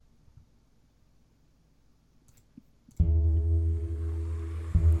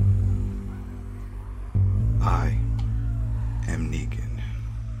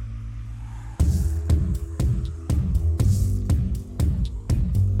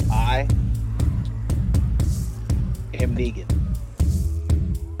am Negan.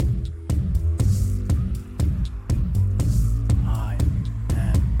 I am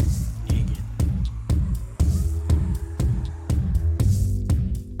Negan.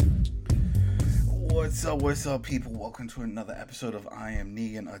 What's up, people? Welcome to another episode of I Am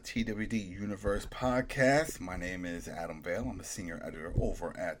Negan, a TWD Universe podcast. My name is Adam Vale. I'm a senior editor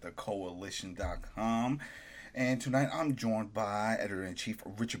over at thecoalition.com. And tonight I'm joined by editor-in-chief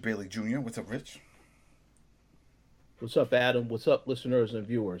Richard Bailey Jr. What's up, Rich? What's up, Adam? What's up, listeners and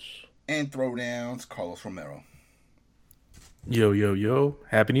viewers? And Throwdowns, Carlos Romero. Yo.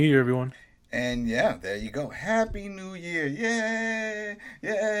 Happy New Year, everyone. And yeah, there you go. Happy New Year. Yay.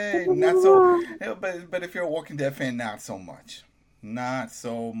 Not so, but if you're a Walking Dead fan, not so much. Not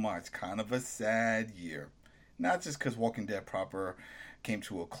so much. Kind of a sad year. Not just because Walking Dead proper came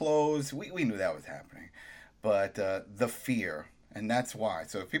to a close. We knew that was happening. But the fear, and that's why.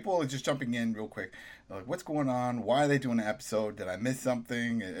 So if people are just jumping in real quick, like, what's going on? Why are they doing an episode? Did I miss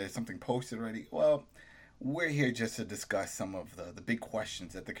something? Is something posted already? Well, we're here just to discuss some of the big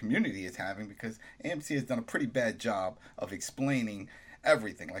questions that the community is having, because AMC has done a pretty bad job of explaining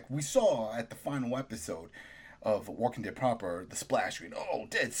everything. Like we saw at the final episode of Walking Dead proper, the splash screen,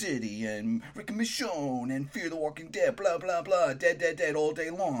 Dead City and Rick and Michonne and Fear the Walking Dead, blah, blah, blah, dead all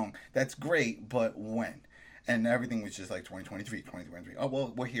day long. That's great, but when? And everything was just like 2023. Oh,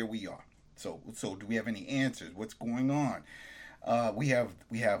 well, here we are. So do we have any answers? What's going on? We have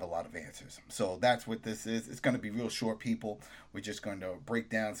a lot of answers. So that's what this is. It's going to be real short, people. We're just going to break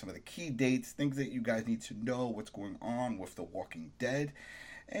down some of the key dates, things that you guys need to know, what's going on with The Walking Dead,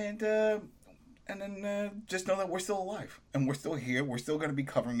 and then just know that we're still alive and we're still here. We're still going to be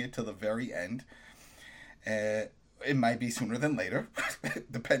covering it to the very end. It might be sooner than later,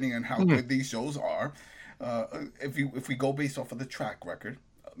 depending on how good these shows are. If we go based off of the track record,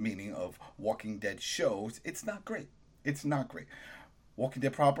 meaning of Walking Dead shows, it's not great. It's not great. Walking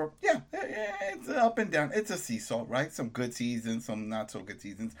Dead proper, yeah, it's up and down. It's a seesaw, right? Some good seasons, some not so good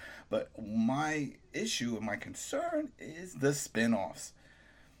seasons. But my issue and my concern is the spin-offs.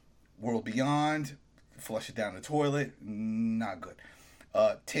 World Beyond, flush it down the toilet, not good.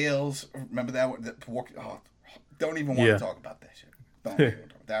 Tales, remember that one? Don't even want to talk about that shit. Don't even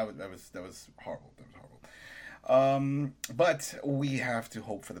talk. That was horrible. But we have to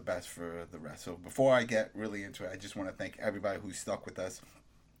hope for the best for the rest. So before I get really into it, I just want to thank everybody who's stuck with us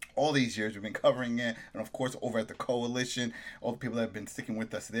all these years. We've been covering it, and of course over at the Coalition, all the people that have been sticking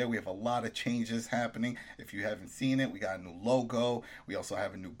with us there. We have a lot of changes happening. If you haven't seen it, we got a new logo. We also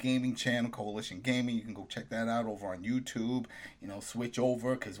have a new gaming channel, Coalition Gaming. You can go check that out over on YouTube. Switch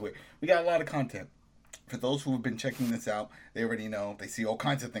over, because we got a lot of content. For those who have been checking this out, they already know. They see all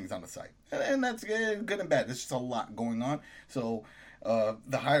kinds of things on the site. And that's good and bad. There's just a lot going on. So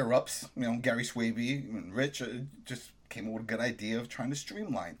the higher-ups, Gary Swaby and Rich, just came up with a good idea of trying to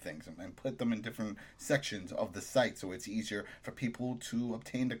streamline things and put them in different sections of the site so it's easier for people to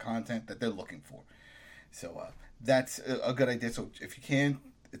obtain the content that they're looking for. So that's a good idea. So if you can,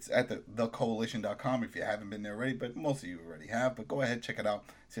 it's at thecoalition.com if you haven't been there already, but most of you already have. But go ahead, check it out.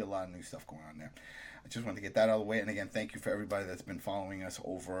 See a lot of new stuff going on there. I just wanted to get that out of the way. And again, thank you for everybody that's been following us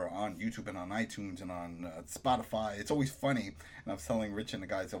over on YouTube and on iTunes and on Spotify. It's always funny, and I was telling Rich and the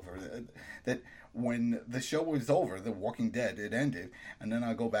guys over that when the show was over, The Walking Dead, it ended, and then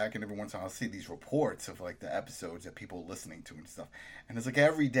I'll go back and every once in a while I'll see these reports of like the episodes that people are listening to and stuff. And it's like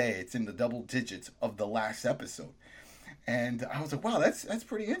every day it's in the double digits of the last episode. And I was like, wow, that's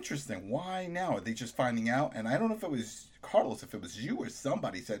pretty interesting. Why now? Are they just finding out? And I don't know if it was Carlos, if it was you or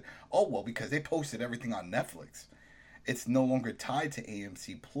somebody said, oh, well, because they posted everything on Netflix. It's no longer tied to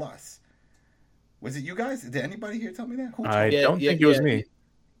AMC Plus. Was it you guys? Did anybody here tell me that? Who told I me? don't think it was me.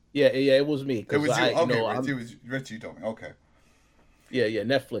 Yeah, it was me. It was you. Okay, it was Rich, you told me. Okay. Yeah,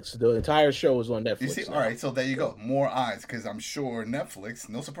 Netflix. The entire show is on Netflix. You see, all right, so there you go. More eyes, because I'm sure Netflix,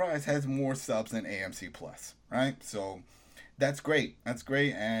 no surprise, has more subs than AMC Plus, right? So that's great. That's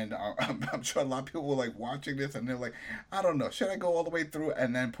great, and I'm sure a lot of people were like watching this, and they're like, I don't know, should I go all the way through?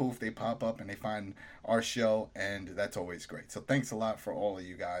 And then poof, they pop up and they find our show, and that's always great. So thanks a lot for all of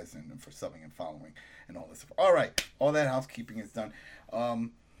you guys and for subbing and following and all this stuff. All right, all that housekeeping is done.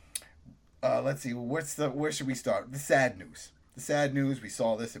 Let's see, where should we start? The sad news. The sad news, we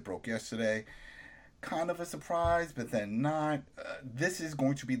saw this, it broke yesterday. Kind of a surprise, but then not. This is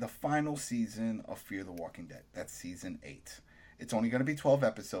going to be the final season of Fear the Walking Dead. That's season 8. It's only going to be 12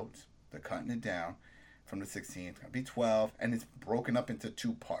 episodes. They're cutting it down from the 16. It's going to be 12, and it's broken up into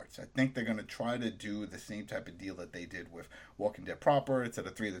 2 parts. I think they're going to try to do the same type of deal that they did with Walking Dead proper. It's at a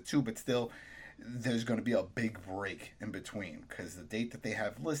 3 to 2, but still, there's going to be a big break in between, because the date that they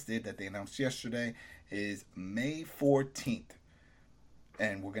have listed that they announced yesterday is May 14th.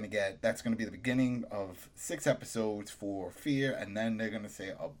 And we're going to that's going to be the beginning of 6 episodes for Fear, and then they're going to say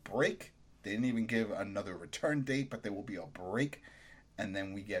a break. They didn't even give another return date, but there will be a break, and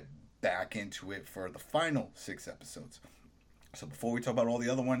then we get back into it for the final 6 episodes. So before we talk about all the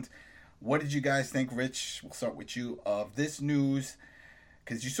other ones, what did you guys think, Rich? We'll start with you, of this news,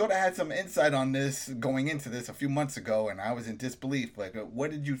 because you sort of had some insight on this going into this a few months ago, and I was in disbelief. Like,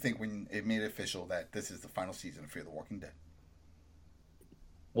 what did you think when it made it official that this is the final season of Fear the Walking Dead?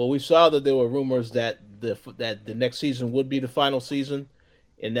 Well, we saw that there were rumors that the next season would be the final season,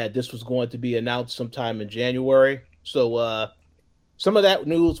 and that this was going to be announced sometime in January. So some of that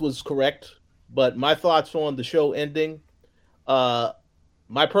news was correct, but my thoughts on the show ending,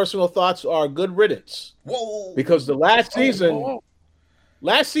 my personal thoughts are good riddance. Whoa! Because the last season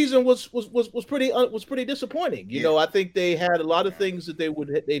was pretty disappointing. You know, I think they had a lot of things that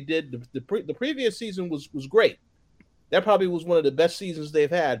they did. The previous season was great. That probably was one of the best seasons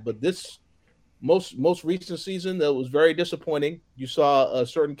they've had, but this most recent season, that was very disappointing. You saw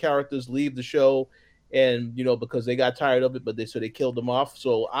certain characters leave the show, and because they got tired of it, but they killed them off.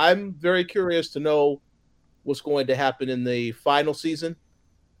 So I'm very curious to know what's going to happen in the final season,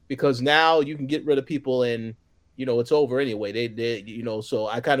 because now you can get rid of people and it's over anyway. They so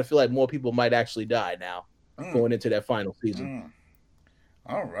I kind of feel like more people might actually die now going into that final season.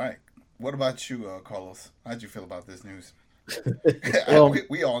 All right. What about you, Carlos? How'd you feel about this news? Well,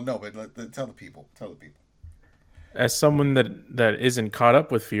 we all know, but tell the people. As someone that isn't caught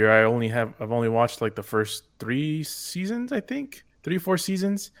up with Fear, I've only watched like the first 3 seasons, I think 3-4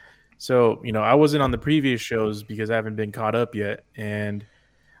 seasons. So I wasn't on the previous shows because I haven't been caught up yet, and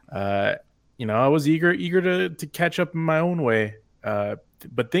I was eager to catch up in my own way.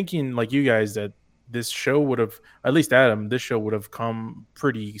 But thinking like you guys that this show would have, at least Adam, this show would have come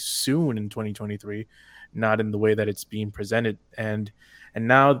pretty soon in 2023, not in the way that it's being presented. And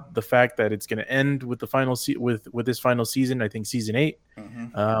now the fact that it's going to end with the final with this final season, I think season 8.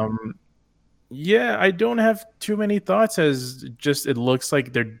 Mm-hmm. I don't have too many thoughts, as just it looks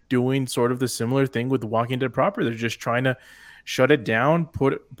like they're doing sort of the similar thing with The Walking Dead proper. They're just trying to shut it down,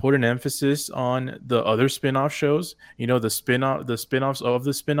 put an emphasis on the other spin-off shows, the spin-offs of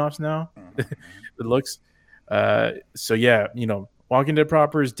the spin-offs now. It looks Walking Dead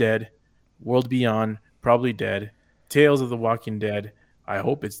proper is dead. World Beyond probably dead. Tales of the Walking Dead, I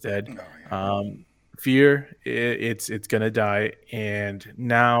hope it's dead. Fear, it's gonna die, and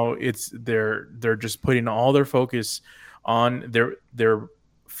now they're just putting all their focus on their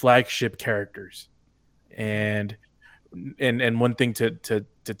flagship characters. And one thing to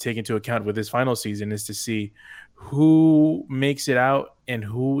take into account with this final season is to see who makes it out and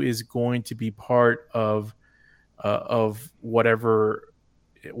who is going to be part of whatever,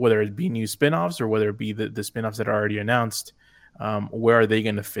 whether it be new spinoffs or whether it be the spinoffs that are already announced. Where are they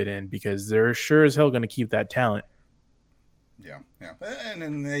going to fit in? Because they're sure as hell going to keep that talent. Yeah, and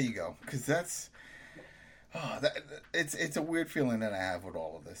then there you go. Because it's a weird feeling that I have with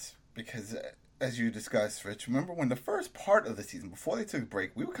all of this, because as you discussed, Rich, remember when the first part of the season, before they took a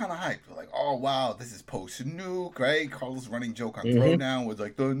break, we were kind of hyped. We're like, oh, wow, this is post-nuke, right? Carlos' running joke on Throwdown was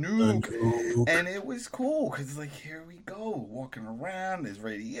like, the nuke. And it was cool, because like, here we go, walking around, there's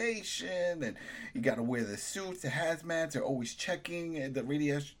radiation, and you got to wear the suits, the hazmats, they're always checking the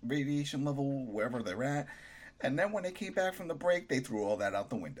radiation level wherever they're at. And then when they came back from the break, they threw all that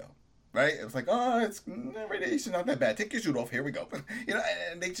out the window. Right? It was like, it's radiation, not that bad. Take your suit off. Here we go.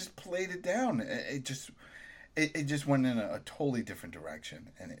 And they just played it down. It just went in a totally different direction,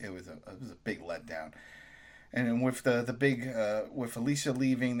 and it was a big letdown. And then with the big with Alicia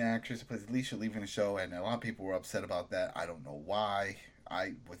leaving, the actress who plays Alicia leaving the show, and a lot of people were upset about that. I don't know why.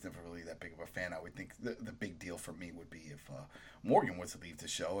 I was never really that big of a fan. I would think the big deal for me would be if Morgan was to leave the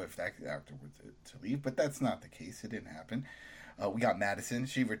show, if that actor was to leave, but that's not the case. It didn't happen. We got Madison.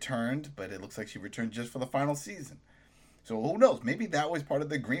 She returned, but it looks like she returned just for the final season. So who knows? Maybe that was part of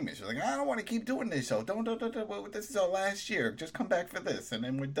the agreement. She's like, I don't want to keep doing this show. Don't. This is our last year. Just come back for this, and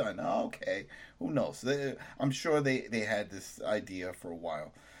then we're done. Oh, okay. Who knows? I'm sure they had this idea for a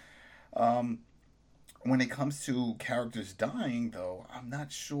while. When it comes to characters dying, though, I'm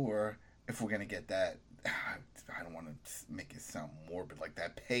not sure if we're going to get that. I don't want to make it sound morbid, like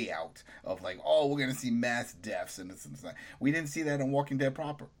that payout of like, oh, we're going to see mass deaths and this and that. We didn't see that in Walking Dead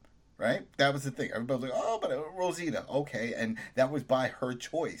proper, right? That was the thing. Everybody was like, oh, but Rosita, okay. And that was by her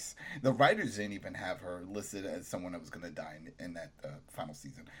choice. The writers didn't even have her listed as someone that was going to die in that final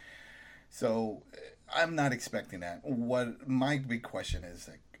season. So I'm not expecting that. What my big question is,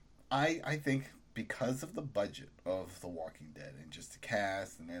 like, I think because of the budget of The Walking Dead and just the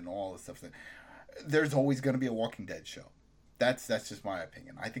cast and all the stuff, that there's always going to be a Walking Dead show. That's just my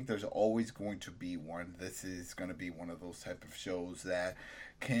opinion. I think there's always going to be one. This is going to be one of those type of shows that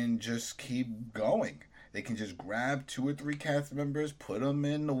can just keep going. They can just grab 2 or 3 cast members, put them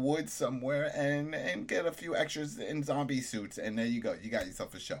in the woods somewhere, and get a few extras in zombie suits, and there you go. You got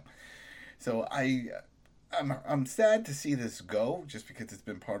yourself a show. So I'm sad to see this go, just because it's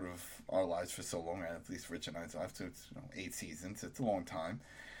been part of our lives for so long. At least Rich and I's lives, it's 8 seasons. It's a long time,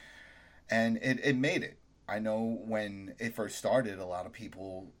 and it made it. I know when it first started, a lot of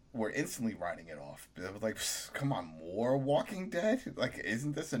people were instantly writing it off. They were like, come on, more Walking Dead? Like,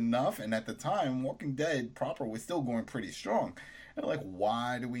 isn't this enough? And at the time, Walking Dead proper was still going pretty strong. And like,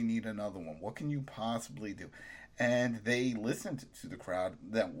 why do we need another one? What can you possibly do? And they listened to the crowd,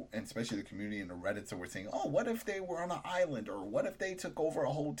 and especially the community and the Reddits that were saying, oh, what if they were on an island? Or what if they took over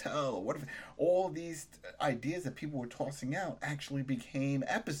a hotel? Or what if all these ideas that people were tossing out actually became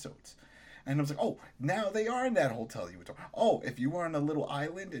episodes? And I was like, oh, now they are in that hotel you were talking. Oh, if you were on a little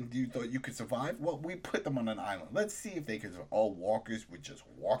island and you thought you could survive, well, we put them on an island. Let's see if they could survive. All walkers were just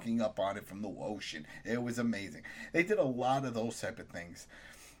walking up on it from the ocean. It was amazing. They did a lot of those type of things,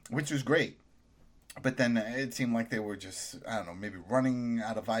 which was great. But then it seemed like they were just, I don't know, maybe running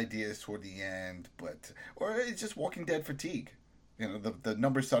out of ideas toward the end. Or it's just Walking Dead fatigue. You know, the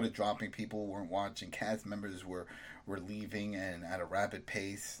numbers started dropping. People weren't watching. Cast members were leaving and at a rapid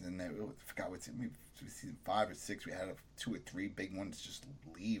pace. And I forgot what's maybe season 5 or 6. We had 2 or 3 big ones just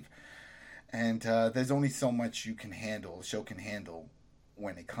leave. And there's only so much you can handle, a show can handle,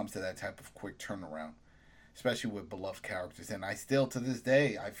 when it comes to that type of quick turnaround, especially with beloved characters. And I still, to this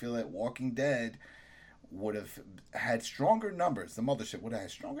day, I feel that Walking Dead would have had stronger numbers. The mothership would have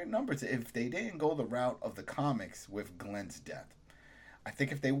had stronger numbers if they didn't go the route of the comics with Glenn's death. I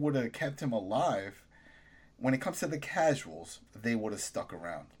think if they would have kept him alive, when it comes to the casuals, they would have stuck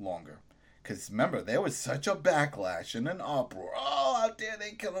around longer. Because remember, there was such a backlash and an uproar. Oh, how dare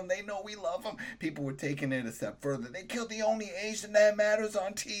they kill him? They know we love him. People were taking it a step further. They killed the only Asian that matters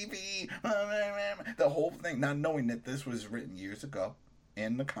on TV. The whole thing, not knowing that this was written years ago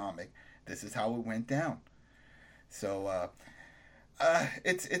in the comic. This is how it went down. So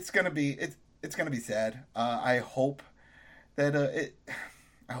it's gonna be sad. I hope that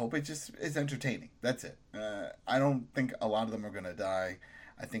I hope it just is entertaining. That's it. I don't think a lot of them are gonna die.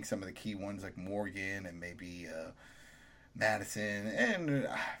 I think some of the key ones like Morgan and maybe Madison and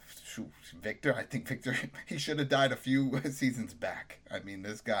Victor. I think Victor, he should have died a few seasons back. I mean,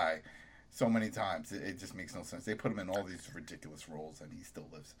 this guy, so many times, it just makes no sense. They put him in all these ridiculous roles and he still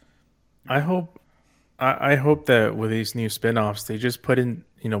lives. I hope that with these new spinoffs, they just put in,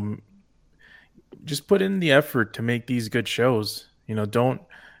 the effort to make these good shows.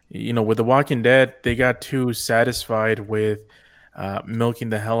 With The Walking Dead, they got too satisfied with milking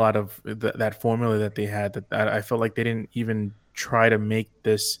the hell out of that formula that they had. That I felt like they didn't even try to make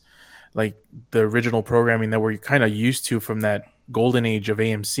this like the original programming that we're kind of used to from that golden age of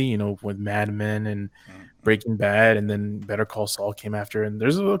AMC, with Mad Men and Breaking Bad, and then Better Call Saul came after. And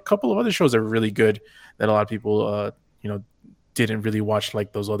there's a couple of other shows that are really good that a lot of people, didn't really watch,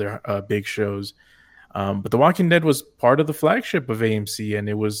 like those other big shows. But The Walking Dead was part of the flagship of AMC, and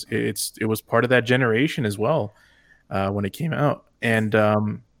it was part of that generation as well when it came out. And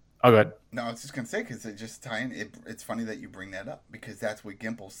go ahead. No, I was just gonna say, because it just tying it. It's funny that you bring that up, because that's what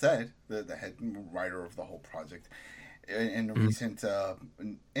Gimple said, the head writer of the whole project, in a recent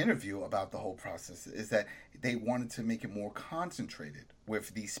interview about the whole process, is that they wanted to make it more concentrated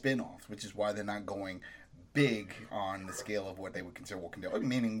with these spin-offs, which is why they're not going big on the scale of what they would consider Walking Dead,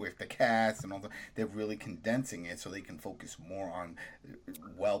 meaning with the cast and all that. They're really condensing it so they can focus more on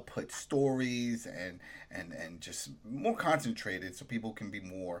well-put stories and just more concentrated, so people can be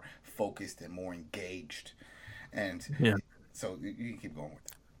more focused and more engaged. And so you can keep going with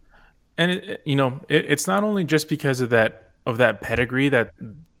it. And it's not only just because of that pedigree that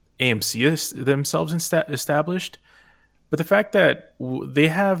AMC themselves established, but the fact that they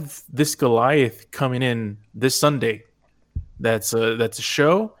have this Goliath coming in this Sunday. That's a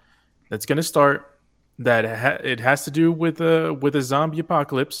show that's going to start. That it has to do with a zombie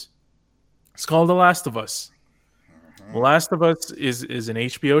apocalypse. It's called The Last of Us. The Last of Us is an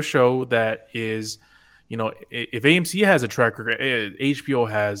HBO show that is. If AMC has a track record, HBO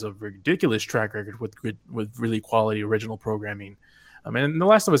has a ridiculous track record with really quality original programming. And The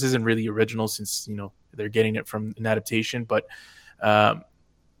Last of Us isn't really original since they're getting it from an adaptation, but yeah,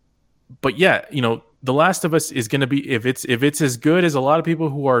 The Last of Us is going to be, if it's as good as a lot of people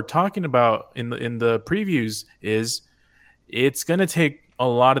who are talking about in the previews, it's going to take a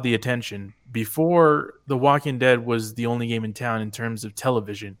lot of the attention. Before, The Walking Dead was the only game in town in terms of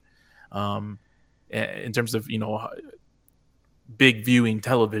television, in terms of big viewing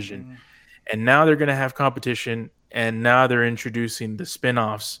television. And now they're going to have competition, and now they're introducing the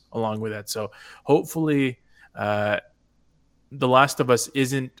spin-offs along with that. So hopefully The Last of Us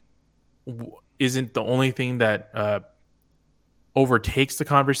isn't the only thing that overtakes the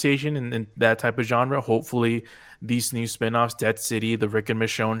conversation in that type of genre. Hopefully these new spin-offs, Dead City, the Rick and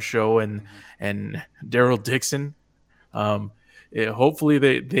Michonne show, and Daryl Dixon, hopefully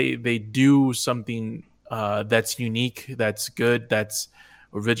they do something that's unique, that's good, that's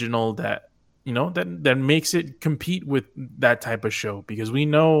original, that that makes it compete with that type of show, because we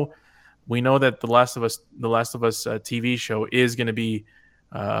know that the Last of Us TV show is going to be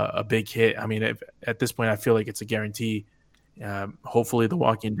a big hit. I mean, at this point, I feel like it's a guarantee. Hopefully, The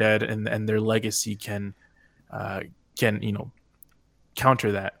Walking Dead and their legacy can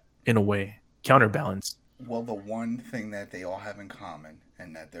counter that in a way, counterbalance. Well, the one thing that they all have in common,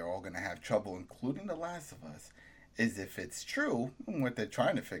 and that they're all going to have trouble, including The Last of Us, is if it's true, what they're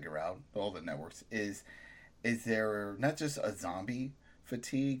trying to figure out, all the networks, is there not just a zombie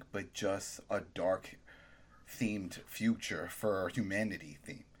fatigue, but just a dark themed future for humanity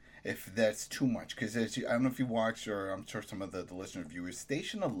theme. If that's too much, because I don't know if you watched, or I'm sure some of the listener viewers,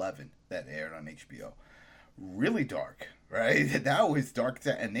 Station 11 that aired on HBO, really dark, right? That was dark,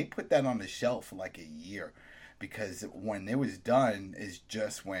 and they put that on the shelf for like a year, because when it was done is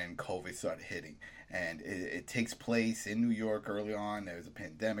just when COVID started hitting. And it takes place in New York early on. There was a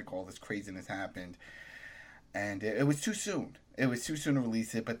pandemic. All this craziness happened. And it was too soon. It was too soon to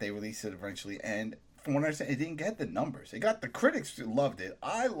release it, but they released it eventually. And from what I understand, it didn't get the numbers. The critics loved it.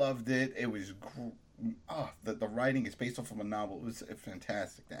 I loved it. It was, the writing is based off of a novel. It was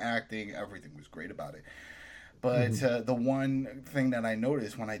fantastic. The acting, everything was great about it. But the one thing that I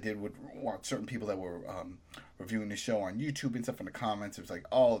noticed when I would watch certain people that were reviewing the show on YouTube and stuff in the comments, it was like,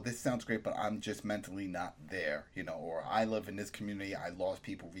 oh, this sounds great, but I'm just mentally not there, or I live in this community. I lost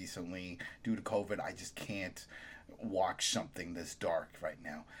people recently due to COVID. I just can't watch something this dark right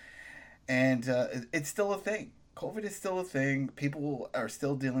now. And it's still a thing. COVID is still a thing. People are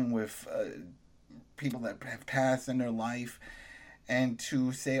still dealing with people that have passed in their life. And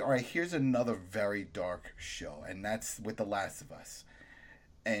to say, all right, here's another very dark show, and that's with The Last of Us.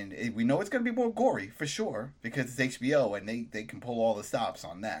 And we know it's going to be more gory, for sure, because it's HBO, and they can pull all the stops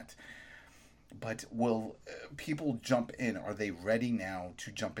on that. But will people jump in? Are they ready now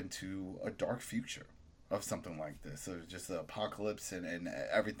to jump into a dark future of something like this? So just the apocalypse, and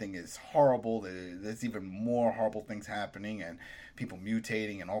everything is horrible. There's even more horrible things happening, and people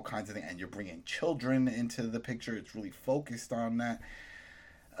mutating and all kinds of things, and you're bringing children into the picture. It's really focused on that.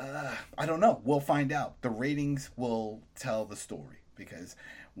 I don't know. We'll find out. The ratings will tell the story, because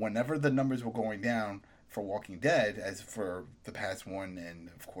whenever the numbers were going down for Walking Dead, as for the past one, and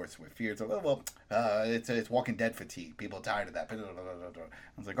of course with Fear, it's Walking Dead fatigue. People are tired of that. I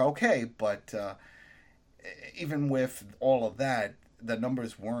was like, okay, but even with all of that, the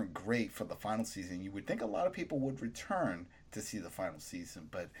numbers weren't great for the final season. You would think a lot of people would return to see the final season,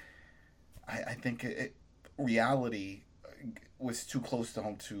 but I think reality was too close to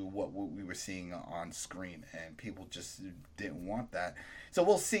home to what we were seeing on screen, and people just didn't want that. So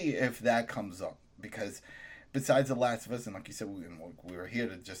we'll see if that comes up, because besides The Last of Us, and like you said, we were here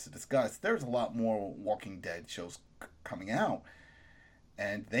to discuss, there's a lot more Walking Dead shows coming out,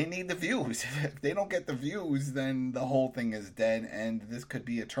 and they need the views. If they don't get the views, then the whole thing is dead, and this could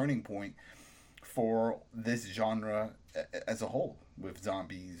be a turning point for this genre as a whole, with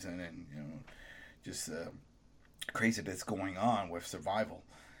zombies and just craziness going on with survival.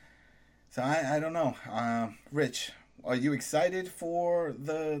 So I don't know. Rich, are you excited for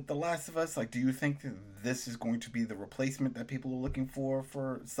the Last of Us? Like, do you think that this is going to be the replacement that people are looking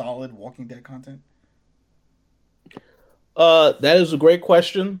for solid Walking Dead content? That is a great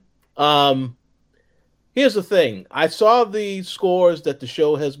question. Here's the thing. I saw the scores that the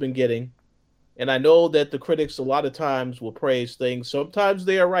show has been getting, and I know that the critics a lot of times will praise things. Sometimes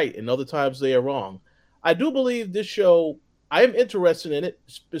they are right, and other times they are wrong. I do believe this show, I am interested in it,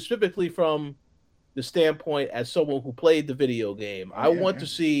 specifically from the standpoint as someone who played the video game. I want to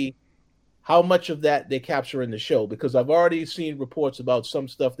see how much of that they capture in the show, because I've already seen reports about some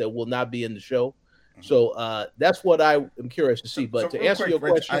stuff that will not be in the show. So that's what I am curious to see. But to answer your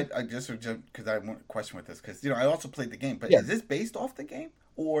question, I just because I want a question with this, because I also played the game. But is this based off the game,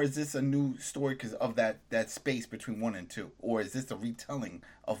 or is this a new story because of that space between 1 and 2, or is this a retelling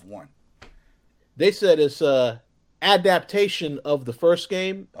of 1? They said it's a adaptation of the first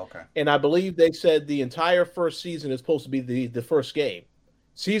game. Okay. And I believe they said the entire first season is supposed to be the first game.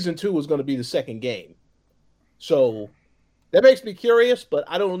 season 2 is going to be the second game. So that makes me curious, but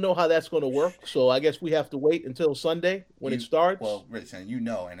I don't know how that's going to work. So I guess we have to wait until Sunday when it starts. Well, Rich, and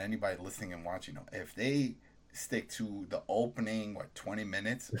and anybody listening and watching, if they stick to the opening 20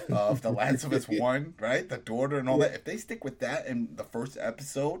 minutes of The Last of Us 1, right? The daughter and all that. If they stick with that in the first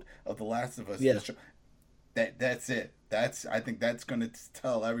episode of The Last of Us, show, that's it. I think that's going to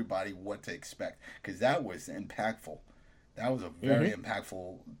tell everybody what to expect, because that was impactful. That was a very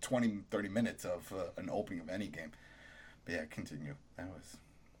impactful 20, 30 minutes of an opening of any game. But yeah, continue. That was.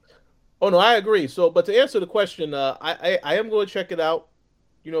 Oh no, I agree. So, but to answer the question, I am going to check it out.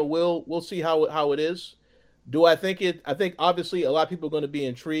 We'll see how it is. Do I think it? I think obviously a lot of people are going to be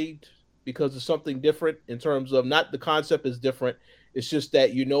intrigued because it's something different in terms of, not the concept is different. It's just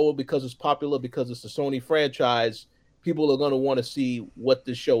that because it's popular, because it's a Sony franchise, people are going to want to see what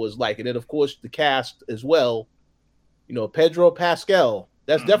this show is like, and then of course the cast as well. Pedro Pascal.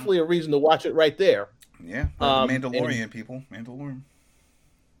 That's definitely a reason to watch it right there. Yeah, Mandalorian people. Mandalorian.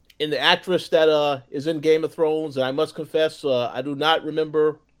 And the actress that is in Game of Thrones, and I must confess, I do not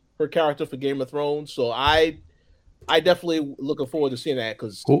remember her character for Game of Thrones, so I definitely looking forward to seeing that.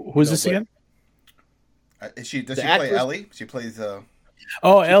 Because who's this again? Does she play Ellie? She plays.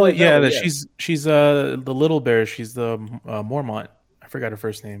 Ellie. Yeah, she's the little bear. She's the Mormont. I forgot her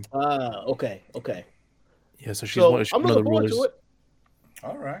first name. Okay. Yeah, so she's one of the rulers. To it.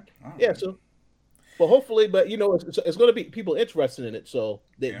 All right. Yeah, so. Well, hopefully, but it's going to be people interested in it, so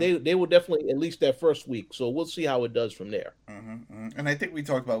they will definitely at least that first week. So we'll see how it does from there. And I think we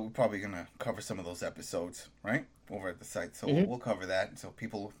talked about we're probably going to cover some of those episodes, right, over at the site. So we'll cover that. So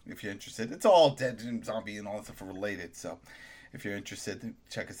people, if you're interested, it's all dead and zombie and all that stuff related. So if you're interested,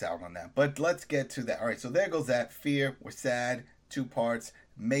 check us out on that. But let's get to that. All right, so there goes that. Fear, We're Sad, 2 parts,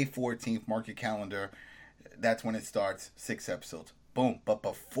 May 14th. Mark your calendar. That's when it starts. 6 episodes. Boom. But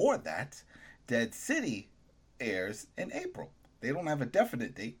before that, Dead City airs in April. They don't have a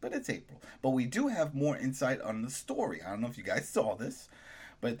definite date, but it's April. But we do have more insight on the story. I don't know if you guys saw this,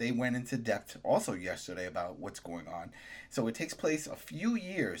 but they went into depth also yesterday about what's going on. So it takes place a few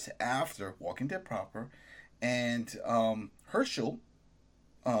years after Walking Dead proper, and Herschel,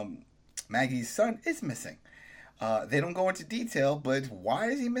 Maggie's son, is missing. They don't go into detail, but why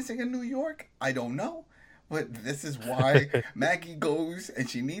is he missing in New York? I don't know. But this is why Maggie goes and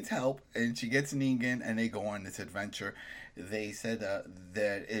she needs help, and she gets Negan, and they go on this adventure. They said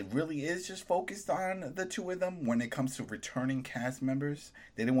that it really is just focused on the 2 of them when it comes to returning cast members.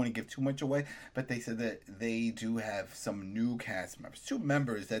 They didn't want to give too much away, but they said that they do have some new cast members, 2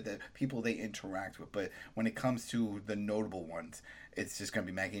 members that the people they interact with. But when it comes to the notable ones, it's just going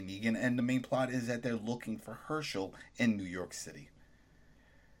to be Maggie and Negan. And the main plot is that they're looking for Herschel in New York City.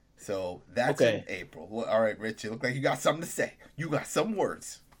 So that's in April. Well, all right, Rich, you look like you got something to say. You got some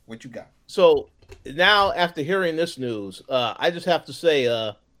words. What you got? So now, after hearing this news, I just have to say,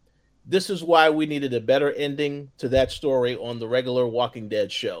 this is why we needed a better ending to that story on the regular Walking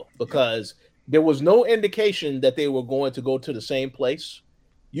Dead show, because there was no indication that they were going to go to the same place.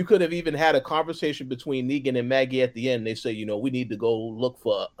 You could have even had a conversation between Negan and Maggie at the end. They say, we need to go look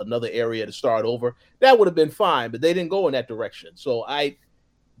for another area to start over. That would have been fine, but they didn't go in that direction. So I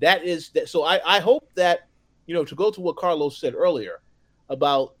hope that, to go to what Carlos said earlier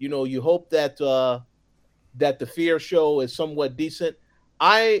about, you hope that that the Fear show is somewhat decent.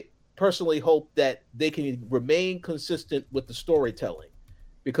 I personally hope that they can remain consistent with the storytelling,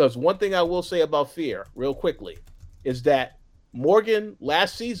 because one thing I will say about Fear real quickly is that Morgan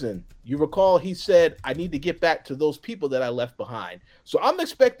last season, you recall, he said, I need to get back to those people that I left behind. So I'm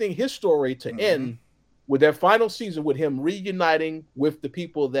expecting his story to end with their final season, with him reuniting with the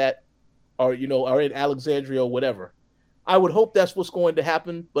people that are in Alexandria or whatever. I would hope that's what's going to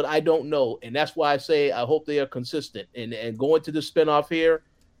happen, but I don't know. And that's why I say I hope they are consistent. And going to the spinoff here,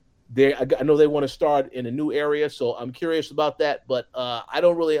 I know they want to start in a new area, so I'm curious about that. But I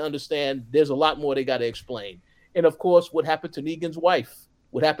don't really understand. There's a lot more they got to explain. And, of course, what happened to Negan's wife?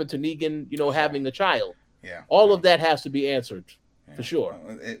 What happened to Negan, having a child? Yeah. All of that has to be answered. For sure.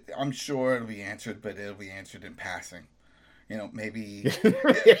 I'm sure it'll be answered, but it'll be answered in passing. Maybe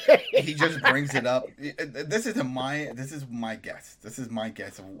he just brings it up. This is my guess. This is my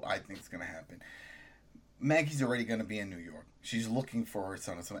guess of what I think is going to happen. Maggie's already going to be in New York. She's looking for her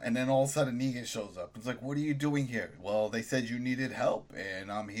son or something. And then all of a sudden Negan shows up. It's like, what are you doing here? Well, they said you needed help,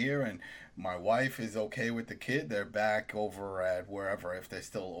 and I'm here, and my wife is okay with the kid. They're back over at wherever, if they're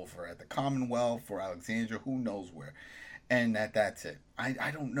still over at the Commonwealth or Alexandria, who knows where. And that's it.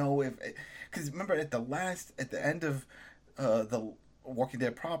 I don't know if, because remember at the end of the Walking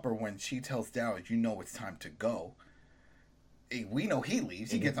Dead proper, when she tells Daryl, it's time to go. we know he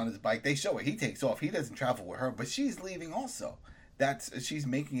leaves. He gets on his bike. They show it. He takes off. He doesn't travel with her, but she's leaving also. She's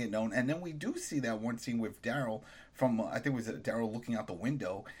making it known. And then we do see that one scene with Daryl from I think it was Daryl looking out the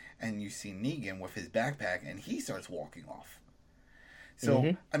window, and you see Negan with his backpack, and he starts walking off.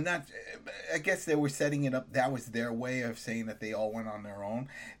 So I'm not. I guess they were setting it up. That was their way of saying that they all went on their own.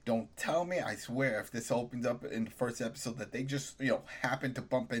 Don't tell me. I swear, if this opens up in the first episode that they just happen to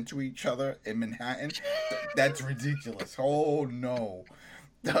bump into each other in Manhattan, that's ridiculous. Oh no!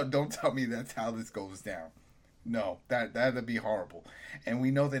 Don't tell me that's how this goes down. No, that'd be horrible. And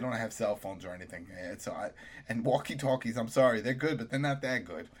we know they don't have cell phones or anything. And walkie-talkies. I'm sorry, they're good, but they're not that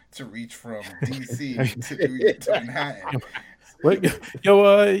good to reach from DC to Manhattan.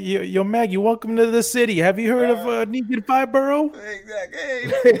 Yo, Maggie, welcome to the city. Have you heard of Negan Fireborough? Exactly.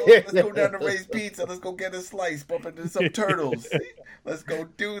 Hey, let's go down to Ray's Pizza. Let's go get a slice. Bump into some turtles. Let's go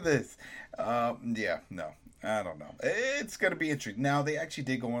do this. Yeah, no, I don't know. It's gonna be interesting. Now they actually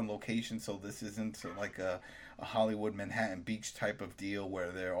did go on location, so this isn't like a Hollywood Manhattan Beach type of deal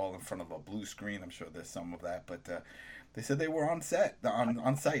where they're all in front of a blue screen. I'm sure there's some of that, but they said they were on site,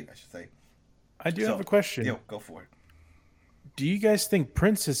 I should say. I do have a question. Yo, go for it. Do you guys think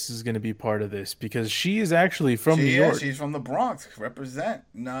Princess is going to be part of this? Because she is actually from New York. She's from the Bronx. Represent.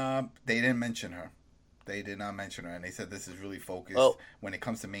 Nah, they didn't mention her. They did not mention her, and they said this is really focused when it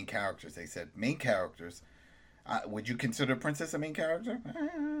comes to main characters. They said main characters. Would you consider Princess a main character?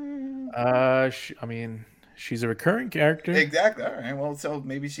 I mean, she's a recurring character. Exactly. All right. Well, so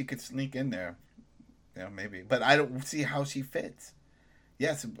maybe she could sneak in there. Maybe. But I don't see how she fits.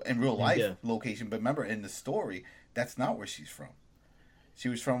 Yes, in real life location, but remember in the story, that's not where she's from. She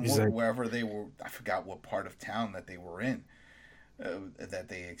was from wherever they were. I forgot what part of town that they were in. That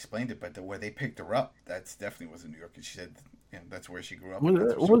they explained it, but where they picked her up, that's definitely was in New York. And she said, that's where she grew up.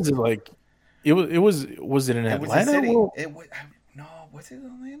 What was it like? Was it in Atlanta? Was it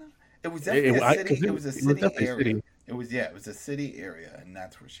Atlanta? It was definitely a city. It was a city area. It was a city area, and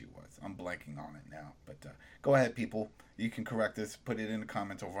that's where she was. I'm blanking on it now, but go ahead, people. You can correct us. Put it in the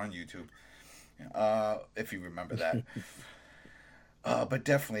comments over on YouTube, if you remember that. But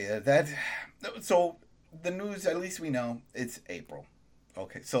definitely that. So the news, at least we know it's April.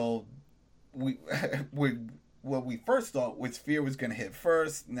 Okay, so what we first thought was Fear was going to hit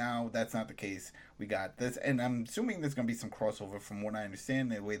first. Now that's not the case. We got this, and I'm assuming there's going to be some crossover. From what I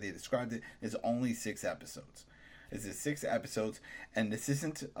understand, the way they described it is only 6 episodes. This is 6 episodes, and this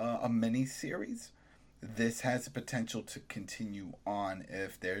isn't a mini series. This has the potential to continue on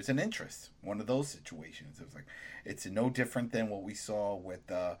if there's an interest. One of those situations. It was like it's no different than what we saw with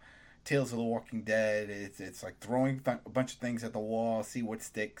Tales of the Walking Dead. It's like throwing a bunch of things at the wall, see what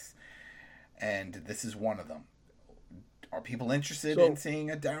sticks, and this is one of them. Are people interested in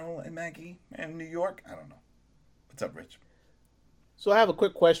seeing a Daryl and Maggie in New York? I don't know. What's up, Rich? So I have a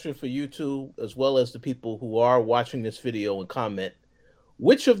quick question for you two, as well as the people who are watching this video and comment.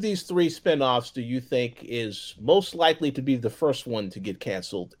 Which of these 3 spinoffs do you think is most likely to be the first one to get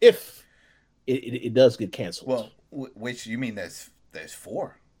canceled, if it does get canceled? Well, which you mean there's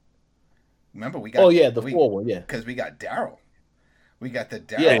 4? Remember we got 4 one, because we got Daryl. We got the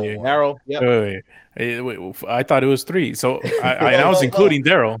Daryl. Daryl. Yeah. Wait, I thought it was 3. So I was including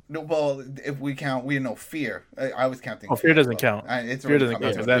Daryl. No, well, if we count, we know Fear. I was counting. Fear doesn't count. Fear doesn't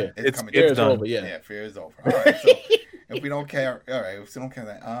count. It's done. Over, yeah, Fear is over. All right. So if we don't care, all right. If we don't care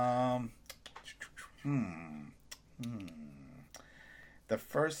that, the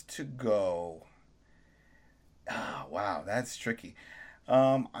first to go. Oh, wow, that's tricky.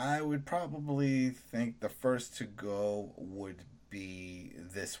 I would probably think the first to go would be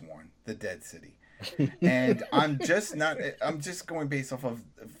this one, The Dead City. And I'm just going based off of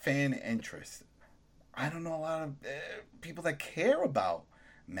fan interest. I don't know a lot of people that care about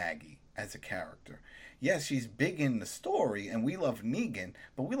Maggie as a character. Yes, she's big in the story, and we love Negan,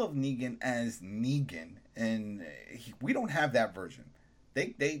 but we love Negan as Negan, and we don't have that version.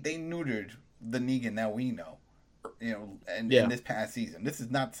 They neutered the Negan that we know, in this past season. This is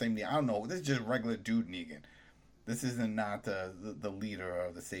not the same Negan. I don't know. This is just regular dude Negan. This isn't not the leader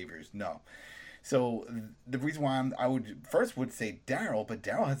or the saviors. No. So the reason why I would say Daryl, but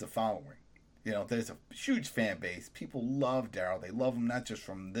Daryl has a following. There's a huge fan base. People love Daryl. They love him not just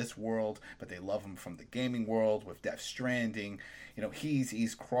from this world, but they love him from the gaming world with Death Stranding.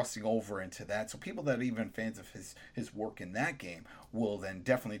 He's crossing over into that. So people that are even fans of his work in that game will then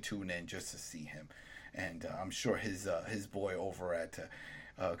definitely tune in just to see him. And I'm sure his boy over at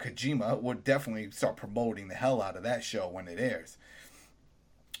Kojima would definitely start promoting the hell out of that show when it airs.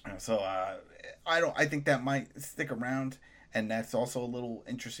 So I think that might stick around, and that's also a little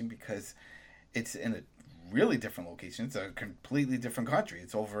interesting because it's in a really different location. It's a completely different country.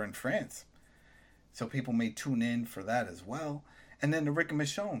 It's over in France. So people may tune in for that as well. And then the Rick and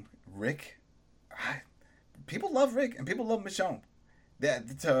Michonne. People love Rick and people love Michonne.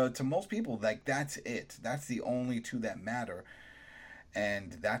 That to most people, like, that's it. That's the only two that matter.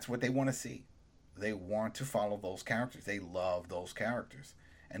 And that's what they want to see. They want to follow those characters. They love those characters.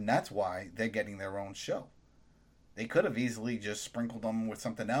 And that's why they're getting their own show. They could have easily just sprinkled them with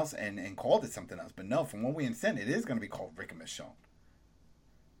something else and called it something else. But no, from what we understand, it is going to be called Rick and Michonne.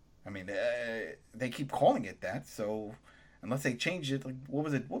 I mean, they keep calling it that. So unless they change it, like, what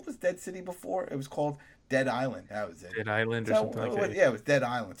was it? What was Dead City before? It was called Dead Island. That was it. Dead Island or something like that. Yeah, it was Dead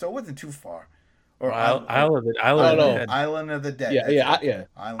Island. So it wasn't too far. Or Isle of the Dead. Island of the Dead. Yeah.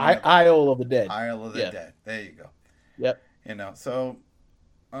 Isle of the Dead. Isle of the Dead. There you go. Yep. So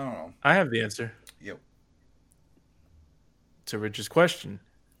I don't know. I have the answer. Yep. To Rich's question,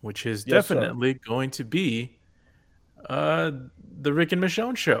 which is definitely going to be the Rick and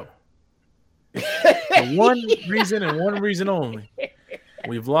Michonne show. For one reason and one reason only.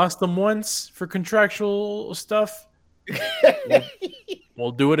 We've lost them once for contractual stuff.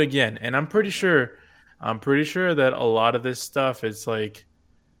 We'll do it again. And I'm pretty sure that a lot of this stuff is like,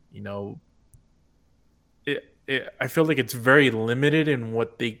 I feel like it's very limited in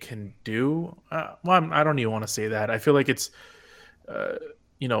what they can do. I don't even want to say that. I feel like it's, the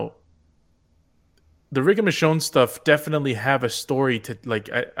Rick and Michonne stuff definitely have a story to, like,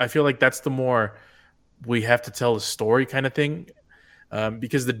 I feel like that's the more we have to tell a story kind of thing.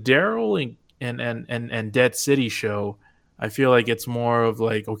 Because the Daryl and Dead City show, I feel like it's more of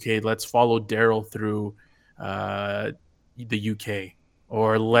like, okay, let's follow Daryl through the UK,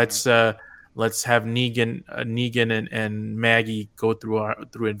 or let's have Negan and Maggie go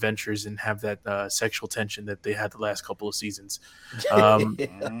through adventures and have that sexual tension that they had the last couple of seasons.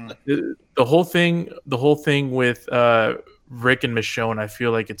 The whole thing with Rick and Michonne, I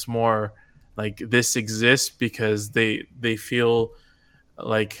feel like it's more like this exists because they feel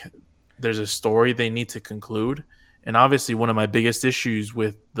like there's a story they need to conclude. And obviously one of my biggest issues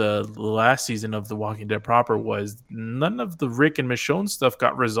with the last season of The Walking Dead proper was none of the Rick and Michonne stuff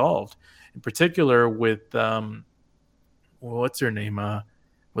got resolved. In particular with what's her name?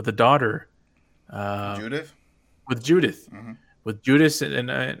 With the daughter. Judith? With Judith. Mm-hmm. With Judith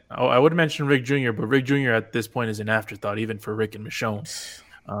and I would mention Rick Jr., but Rick Jr. at this point is an afterthought, even for Rick and Michonne.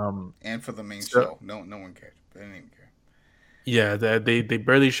 And for the main show. No one cared. They didn't even care. Yeah, they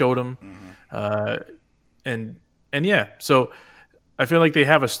barely showed him. Mm-hmm. And yeah, so I feel like they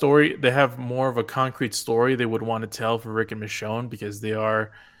have a story. They have more of a concrete story they would want to tell for Rick and Michonne, because they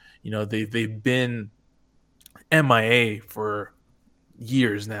are, they've been MIA for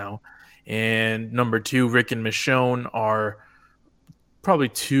years now. And number two, Rick and Michonne are probably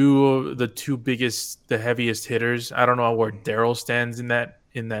the heaviest hitters. I don't know where Daryl stands in that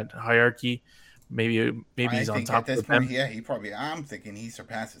hierarchy. Maybe he's on top of them. Yeah, I'm thinking he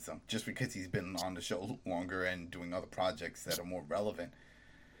surpasses them just because he's been on the show longer and doing other projects that are more relevant.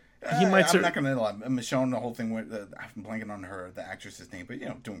 I'm not going to lie. Michonne, the whole thing with I'm blanking on the actress's name, but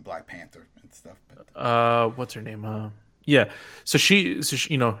doing Black Panther and stuff. But, what's her name? Yeah. So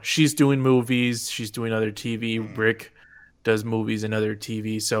she's doing movies. She's doing other TV. Mm-hmm. Rick does movies and other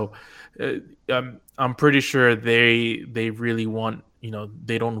TV. So I'm pretty sure they really want.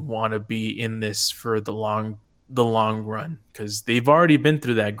 They don't want to be in this for the long run, because they've already been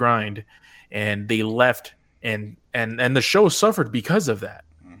through that grind, and they left, and the show suffered because of that.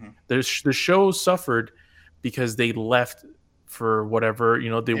 Mm-hmm. The show suffered because they left for whatever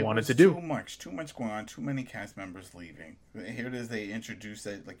they wanted to do. Too much going on. Too many cast members leaving. Here it is. They introduce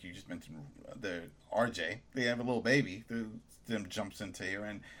it, like you just mentioned, the RJ. They have a little baby. Them jumps into here,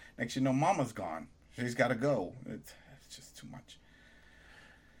 and next Mama's gone. She's got to go. It's just too much.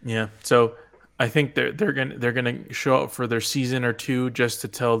 Yeah, so I think they're gonna show up for their season or two just to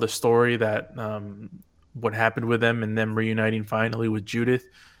tell the story that what happened with them and them reuniting finally with Judith,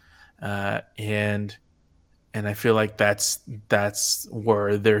 and I feel like that's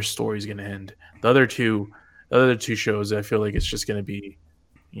where their story's gonna end. The other two shows, I feel like it's just gonna be,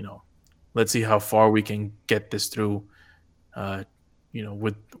 let's see how far we can get this through,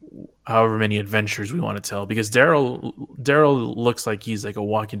 with however many adventures we want to tell, because Daryl looks like he's like a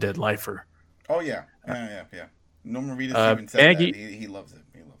Walking Dead lifer. Oh yeah. Norman Reedus even said Maggie, that he loves it.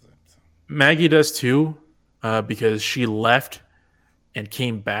 So. Maggie does too, because she left and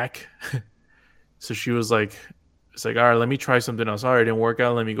came back. So she was like, it's like, all right, let me try something else. All right, it didn't work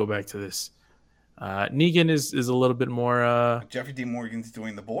out. Let me go back to this. Negan is a little bit more. Jeffrey Dean Morgan's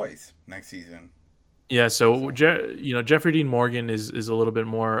doing The Boys next season. Yeah, so Jeffrey Dean Morgan is a little bit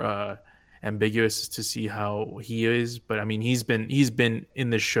more ambiguous to see how he is. But I mean, he's been in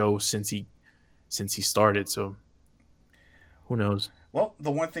the show since he started. So who knows? Well,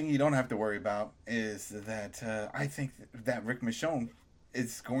 the one thing you don't have to worry about is that I think that Rick Michonne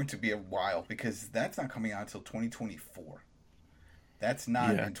is going to be a while, because that's not coming out until 2024. That's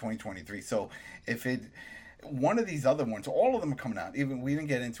not in 2023. So if one of these other ones, all of them are coming out. Even we didn't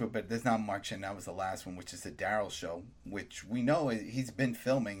get into it, but there's not much, and that was the last one, which is the Daryl show, which we know he's been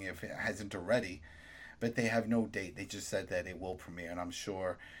filming if it hasn't already, but they have no date. They just said that it will premiere, and I'm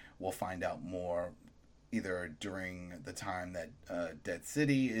sure we'll find out more either during the time that Dead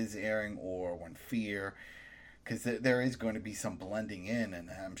City is airing or when Fear, because there is going to be some blending in, and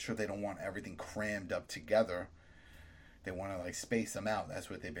I'm sure they don't want everything crammed up together. They want to like space them out. That's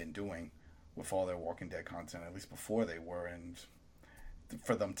what they've been doing with all their Walking Dead content, at least before they were. And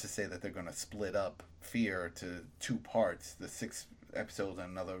for them to say that they're going to split up Fear to 2 parts, the 6 episodes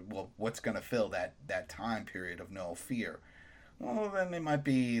and another, well, what's going to fill that time period of no Fear? Well, then it might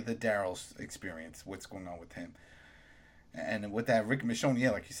be the Daryl's experience, what's going on with him. And with that Rick Michonne,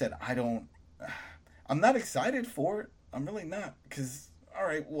 yeah, like you said, I'm not excited for it. I'm really not, because all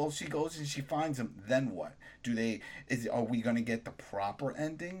right, well, she goes and she finds him. Then what? Are we going to get the proper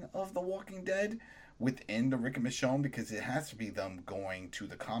ending of The Walking Dead within the Rick and Michonne? Because it has to be them going to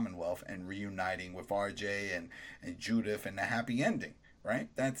the Commonwealth and reuniting with RJ and Judith and a happy ending, right?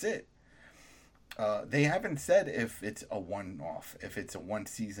 That's it. They haven't said if it's a one-off, if it's a 1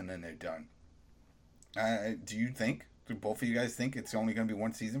 season and they're done. Do both of you guys think it's only going to be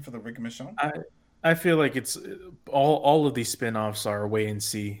 1 season for the Rick and Michonne? I feel like it's all of these spin-offs are wait and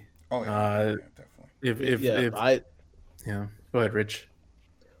see. Oh yeah, definitely. Go ahead, Rich.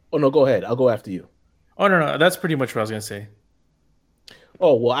 Oh no, go ahead. I'll go after you. Oh no, that's pretty much what I was gonna say.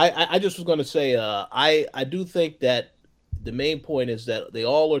 Oh well, I just was gonna say I do think that the main point is that they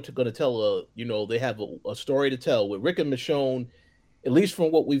all are going to tell they have a story to tell with Rick and Michonne. At least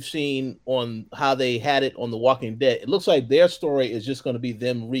from what we've seen on how they had it on The Walking Dead, it looks like their story is just going to be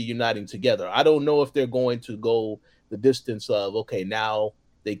them reuniting together. I don't know if they're going to go the distance of, okay, now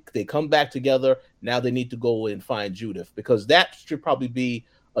they come back together. Now they need to go and find Judith, because that should probably be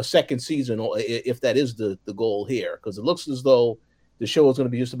a 2nd season, or if that is the goal here, because it looks as though the show is going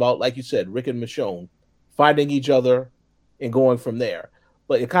to be just about, like you said, Rick and Michonne finding each other and going from there.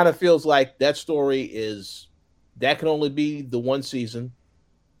 But it kind of feels like that story that can only be the 1 season,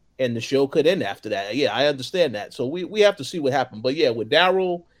 and the show could end after that. Yeah, I understand that. So we have to see what happens. But yeah, with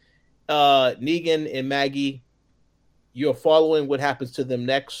Daryl, Negan, and Maggie, you're following what happens to them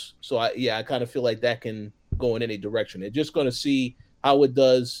next. So I kind of feel like that can go in any direction. They're just going to see how it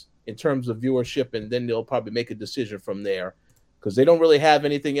does in terms of viewership, and then they'll probably make a decision from there, because they don't really have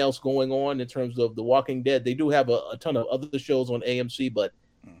anything else going on in terms of The Walking Dead. They do have a ton of other shows on AMC, but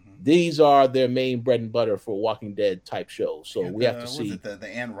these are their main bread and butter for Walking Dead type shows. So we have to see. The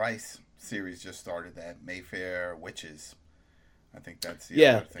Anne Rice series just started, that Mayfair Witches. I think that's the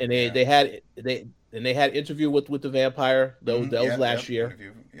other thing. And they had Interview with the Vampire. That was last year.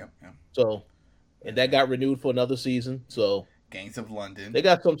 Yeah. So, and that got renewed for another season. So Gangs of London. They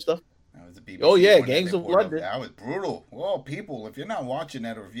got some stuff. That was a BBC. Oh yeah, Gangs of London. That was brutal. Well, people, if you're not watching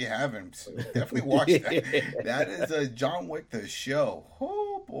that, or if you haven't, definitely watch that. That is a John Wick the show.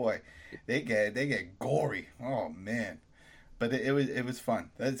 Oh boy, they get gory. Oh man, but it was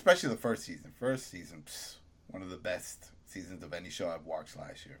fun, especially the first season. One of the best seasons of any show I've watched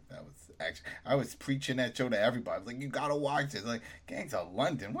last year. That was actually, I was preaching that show to everybody. I was like, you gotta watch this. Like, Gangs of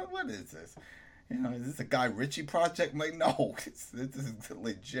London. What is this? Is this a Guy Ritchie project? I'm like, no, this is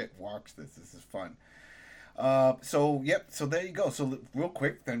legit. Watch this. This is fun. So there you go. So real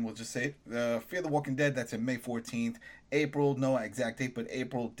quick, then we'll just say it. Fear the Walking Dead, that's in May 14th. April, no exact date, but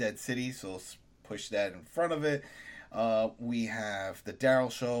April, Dead City. So let's push that in front of it. We have the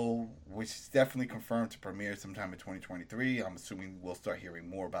Daryl show, which is definitely confirmed to premiere sometime in 2023. I'm assuming we'll start hearing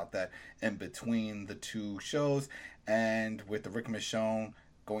more about that in between the 2 shows. And with the Rick and Michonne,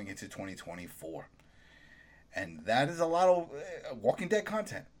 going into 2024. And that is a lot of Walking Dead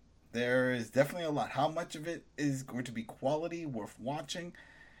content. There is definitely a lot. How much of it is going to be quality, worth watching?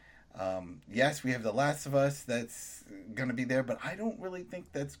 Yes, we have The Last of Us that's going to be there, but I don't really think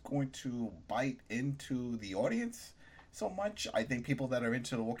that's going to bite into the audience so much. I think people that are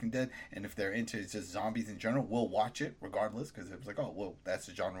into The Walking Dead, and if they're into just zombies in general, will watch it regardless, because it was like, oh, well, that's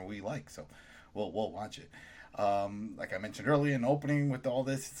the genre we like, so we'll watch it. Like I mentioned earlier in the opening with all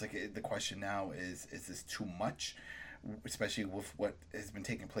this, it's like the question now is this too much especially with what has been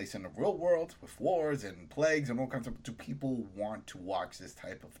taking place in the real world with wars and plagues and all kinds of. Do people want to watch this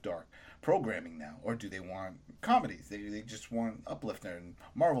type of dark programming now, or do they want comedies? They just want uplifter and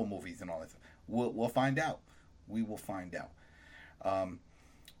Marvel movies and all that stuff. We'll find out. We will find out.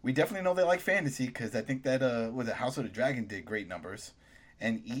 We definitely know they like fantasy because I think that was it House of the Dragon did great numbers,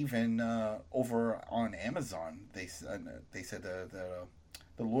 and even over on Amazon they said the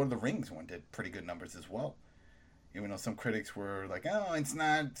Lord of the Rings one did pretty good numbers as well. Even though some critics were like, "Oh, it's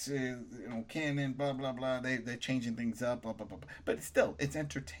not canon," blah blah blah. They're changing things up, blah blah blah. But still, it's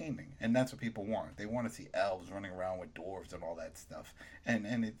entertaining, and that's what people want. They want to see elves running around with dwarves and all that stuff, and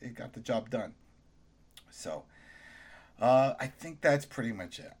it got the job done. So, I think that's pretty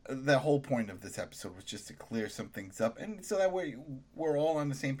much it. The whole point of this episode was just to clear some things up, and so that way we're all on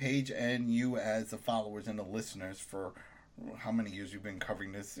the same page, and you as the followers and the listeners for how many years we've been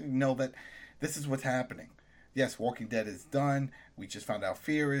covering this know that this is what's happening. Yes, Walking Dead is done. We just found out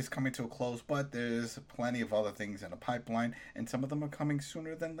Fear is coming to a close, but there's plenty of other things in the pipeline, and some of them are coming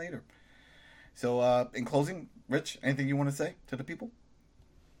sooner than later. So, in closing, Rich, anything you want to say to the people?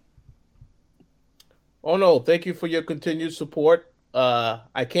 Oh, no. Thank you for your continued support.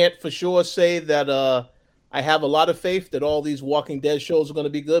 I can't for sure say that I have a lot of faith that all these Walking Dead shows are going to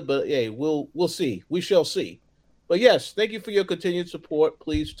be good, but hey, we'll see. We shall see. But yes, thank you for your continued support.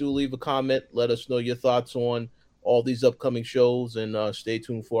 Please do leave a comment. Let us know your thoughts on all these upcoming shows, and stay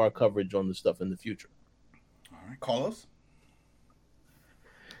tuned for our coverage on the stuff in the future. All right, Carlos?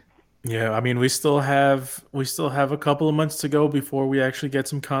 Yeah, I mean, we still have a couple of months to go before we actually get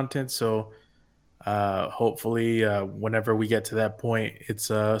some content. So hopefully, whenever we get to that point, it's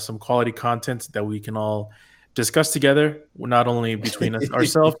some quality content that we can all discuss together, not only between us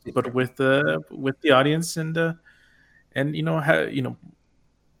ourselves, but with the audience, and a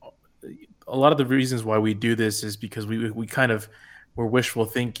lot of the reasons why we do this is because we kind of we're wishful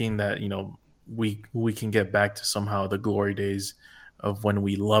thinking that we can get back to somehow the glory days of when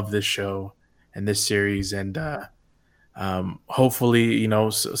we love this show and this series, and hopefully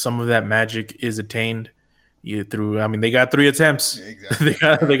some of that magic is attained through. I mean, they got 3 attempts. Yeah,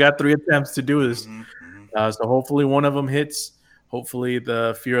 exactly. they got 3 attempts to do this. Mm-hmm. So hopefully one of them hits. Hopefully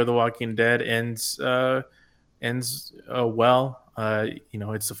the Fear of the Walking Dead ends well.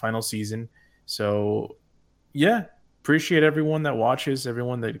 It's the final season. So yeah, appreciate everyone that watches,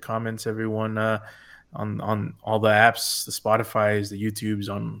 everyone that comments, everyone on all the apps, the Spotifys, the YouTubes,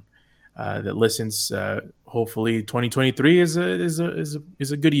 on that listens. Hopefully 2023 is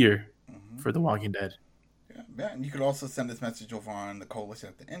a good year for The Walking Dead. Yeah, and you could also send this message over on the Coalition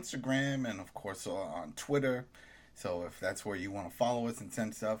at the Instagram, and of course on Twitter. So if that's where you want to follow us and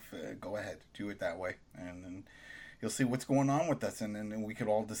send stuff, go ahead, do it that way, and then you'll see what's going on with us, and then we could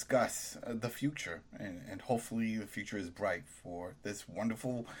all discuss the future, and hopefully the future is bright for this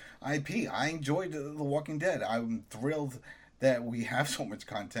wonderful IP. I enjoyed The Walking Dead. I'm thrilled that we have so much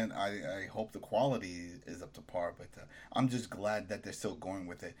content. I hope the quality is up to par, but I'm just glad that they're still going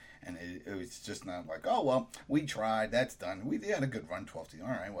with it, and it was just not like, oh, well, we tried, that's done. We had a good run, 12 seasons.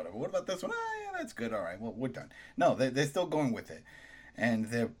 All right, whatever. What about this one? Yeah, that's good. All right, well, we're done. No, they're still going with it, and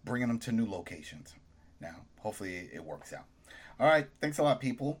they're bringing them to new locations. Now, hopefully it works out. All right, thanks a lot,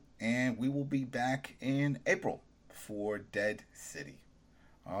 people, and we will be back in April for Dead City.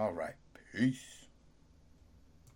 All right, peace.